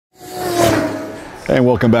And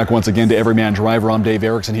welcome back once again to Everyman Driver. I'm Dave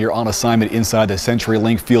Erickson here on assignment inside the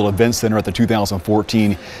CenturyLink Field Event Center at the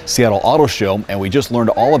 2014 Seattle Auto Show. And we just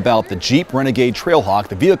learned all about the Jeep Renegade Trailhawk,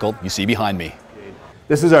 the vehicle you see behind me.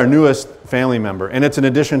 This is our newest family member, and it's an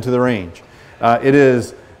addition to the range. It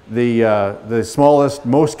is the smallest,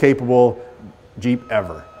 most capable Jeep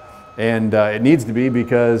ever. And it needs to be,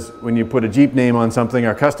 because when you put a Jeep name on something,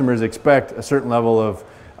 our customers expect a certain level of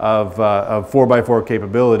 4x4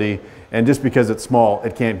 capability. And just because it's small,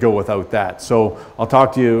 it can't go without that. So I'll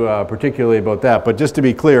talk to you particularly about that. But just to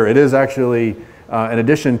be clear, it is actually an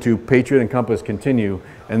addition to Patriot and Compass Continue,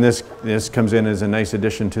 and this comes in as a nice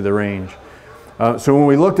addition to the range. So when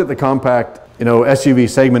we looked at the compact, SUV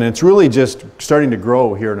segment, it's really just starting to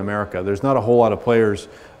grow here in America. There's not a whole lot of players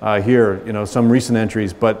here. Some recent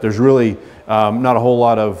entries, but there's really not a whole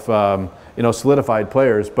lot of solidified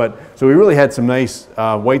players. But so we really had some nice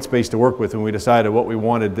white space to work with when we decided what we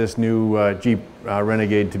wanted this new Jeep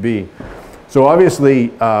Renegade to be. So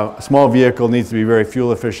obviously, a small vehicle needs to be very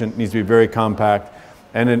fuel efficient, needs to be very compact,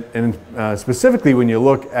 and specifically when you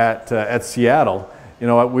look at Seattle,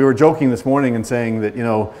 we were joking this morning and saying that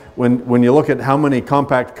when you look at how many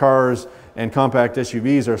compact cars and compact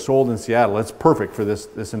SUVs are sold in Seattle, it's perfect for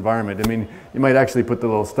this environment. I mean, you might actually put the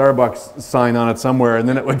little Starbucks sign on it somewhere, and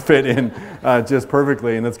then it would fit in just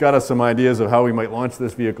perfectly. And it's got us some ideas of how we might launch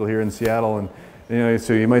this vehicle here in Seattle. And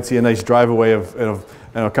so you might see a nice drive away of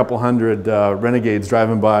a couple hundred Renegades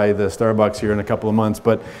driving by the Starbucks here in a couple of months.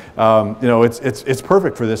 But it's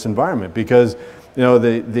perfect for this environment, because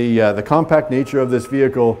the compact nature of this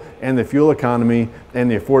vehicle and the fuel economy and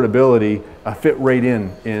the affordability fit right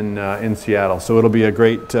in Seattle. So it'll be a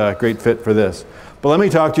great fit for this. But let me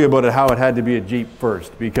talk to you about how it had to be a Jeep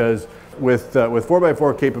first, because with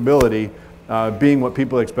 4x4 capability being what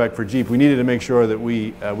people expect for Jeep, we needed to make sure that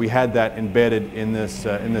we had that embedded in this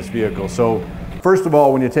vehicle. So first of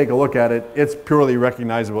all, when you take a look at it, it's purely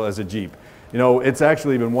recognizable as a Jeep. It's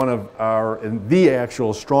actually been one of the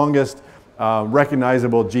actual strongest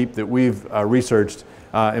recognizable Jeep that we've researched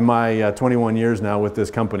in my 21 years now with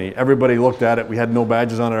this company. Everybody looked at it. We had no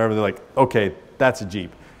badges on it. They're like, okay, that's a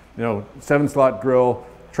Jeep. 7-slot grille,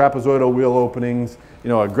 trapezoidal wheel openings,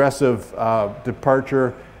 aggressive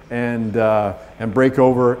departure and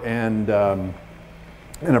breakover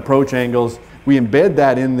and approach angles. We embed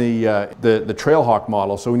that in the Trailhawk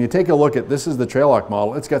model. So when you take a look at, this is the Trailhawk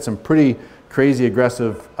model, it's got some pretty crazy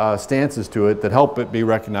aggressive stances to it that help it be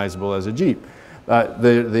recognizable as a Jeep.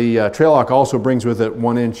 The Trailhawk also brings with it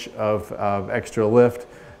 1 inch of extra lift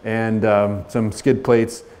and some skid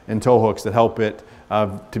plates and tow hooks that help it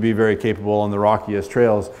to be very capable on the rockiest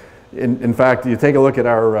trails. In fact, you take a look at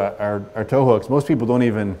our tow hooks, most people don't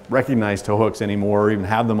even recognize tow hooks anymore or even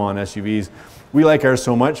have them on SUVs. We like ours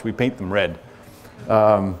so much, we paint them red. We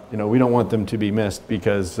don't want them to be missed,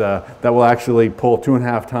 because that will actually pull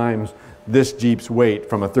 2.5 times this Jeep's weight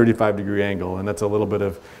from a 35-degree angle, and that's a little bit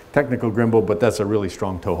of technical grimble, but that's a really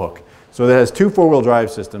strong tow hook. So it has 2 4-wheel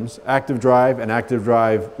drive systems, active drive and active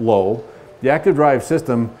drive low. The active drive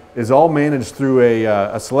system is all managed through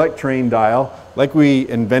a select train dial, like we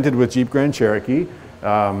invented with Jeep Grand Cherokee.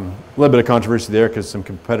 A little bit of controversy there, because some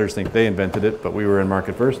competitors think they invented it, but we were in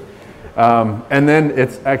market first. And then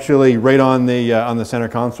it's actually right on the center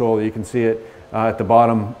console. You can see it at the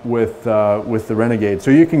bottom with the Renegade. So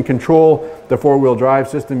you can control the 4-wheel drive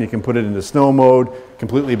system. You can put it into snow mode,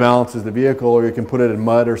 completely balances the vehicle, or you can put it in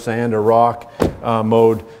mud or sand or rock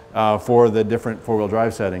mode for the different 4-wheel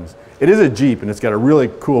drive settings. It is a Jeep, and it's got a really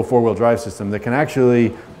cool 4-wheel drive system that can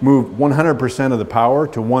actually move 100% of the power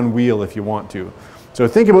to one wheel if you want to. So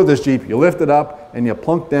think about this Jeep, you lift it up and you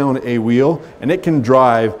plunk down a wheel, and it can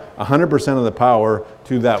drive 100% of the power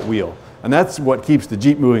to that wheel. And that's what keeps the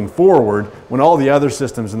Jeep moving forward when all the other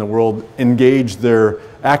systems in the world engage their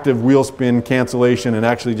active wheel spin cancellation and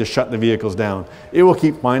actually just shut the vehicles down. It will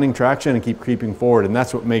keep finding traction and keep creeping forward, and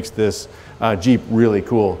that's what makes this Jeep really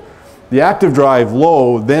cool. The active drive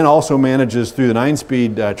low then also manages through the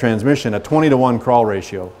 9-speed transmission a 20-to-1 crawl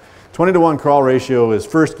ratio. 20-to-1 crawl ratio is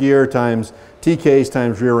first gear times TKs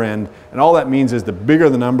times rear end, and all that means is the bigger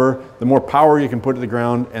the number, the more power you can put to the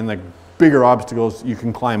ground, and the bigger obstacles you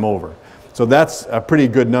can climb over. So that's a pretty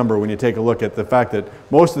good number when you take a look at the fact that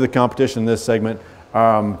most of the competition in this segment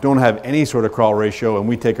don't have any sort of crawl ratio, and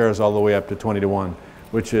we take ours all the way up to 20-to-1,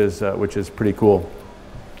 which is pretty cool.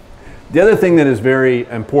 The other thing that is very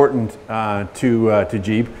important to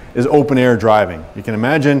Jeep is open air driving. You can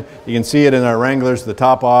imagine, you can see it in our Wranglers, the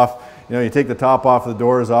top off. You know, you take the top off, the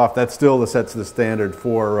doors off, that still sets the standard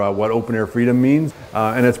for what open air freedom means.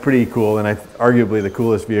 And it's pretty cool, and arguably the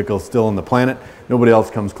coolest vehicle still on the planet. Nobody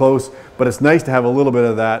else comes close, but it's nice to have a little bit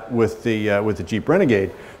of that with the Jeep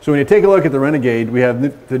Renegade. So when you take a look at the Renegade, we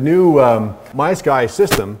have the new MySky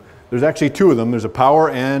system. There's actually two of them. There's a power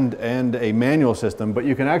and a manual system, but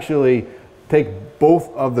you can actually take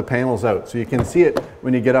both of the panels out. So you can see it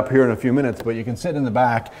when you get up here in a few minutes, but you can sit in the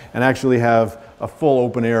back and actually have a full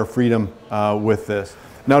open air freedom with this.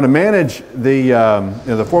 Now to manage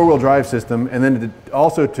the four-wheel drive system, and then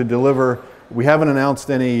also to deliver, we haven't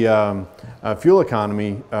announced any fuel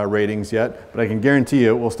economy ratings yet, but I can guarantee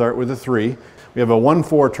you we'll start with a 3. We have a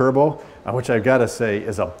 1.4 turbo, which I've got to say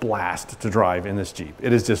is a blast to drive in this Jeep.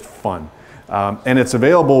 It is just fun. And it's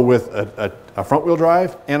available with a front-wheel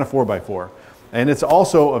drive and a 4x4. And it's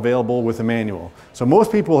also available with a manual. So most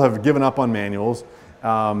people have given up on manuals,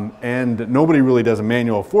 and nobody really does a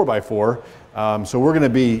manual 4x4. So we're going to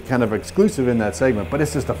be kind of exclusive in that segment, but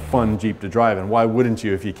it's just a fun Jeep to drive, and why wouldn't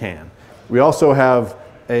you if you can? We also have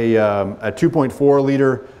a 2.4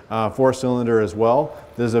 liter 4-cylinder as well.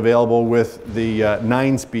 This is available with the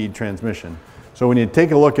 9-speed transmission. So when you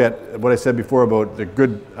take a look at what I said before about the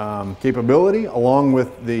good capability along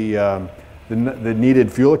with the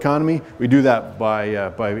needed fuel economy, we do that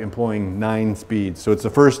by employing 9 speeds. So it's the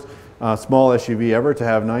first small SUV ever to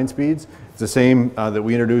have 9 speeds. It's the same that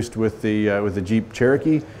we introduced with the Jeep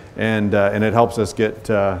Cherokee, and it helps us get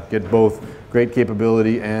both great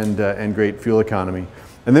capability and great fuel economy.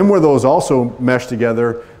 And then where those also mesh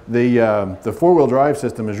together, the four-wheel drive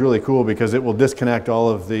system is really cool because it will disconnect all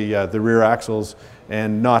of the rear axles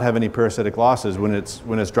and not have any parasitic losses when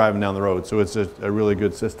it's driving down the road. So it's a really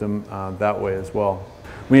good system that way as well.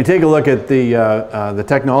 When you take a look at the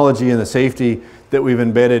technology and the safety that we've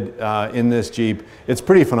embedded in this Jeep, it's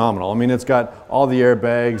pretty phenomenal. I mean, it's got all the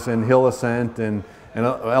airbags and hill ascent and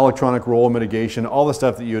electronic roll mitigation, all the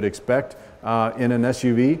stuff that you would expect in an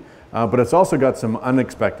SUV. But it's also got some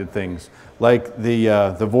unexpected things, like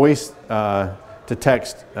the voice to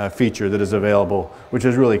text feature that is available, which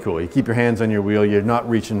is really cool. You keep your hands on your wheel, you're not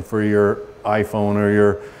reaching for your iPhone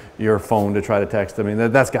or your phone to try to text. I mean,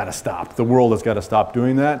 that's got to stop. The world has got to stop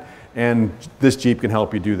doing that, and this Jeep can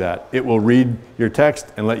help you do that. It will read your text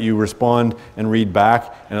and let you respond and read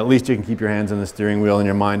back, and at least you can keep your hands on the steering wheel and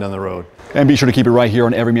your mind on the road. And be sure to keep it right here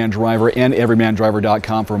on Everyman Driver and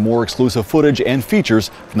everymandriver.com for more exclusive footage and features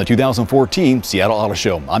from the 2014 Seattle Auto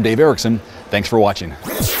Show. I'm Dave Erickson. Thanks for watching.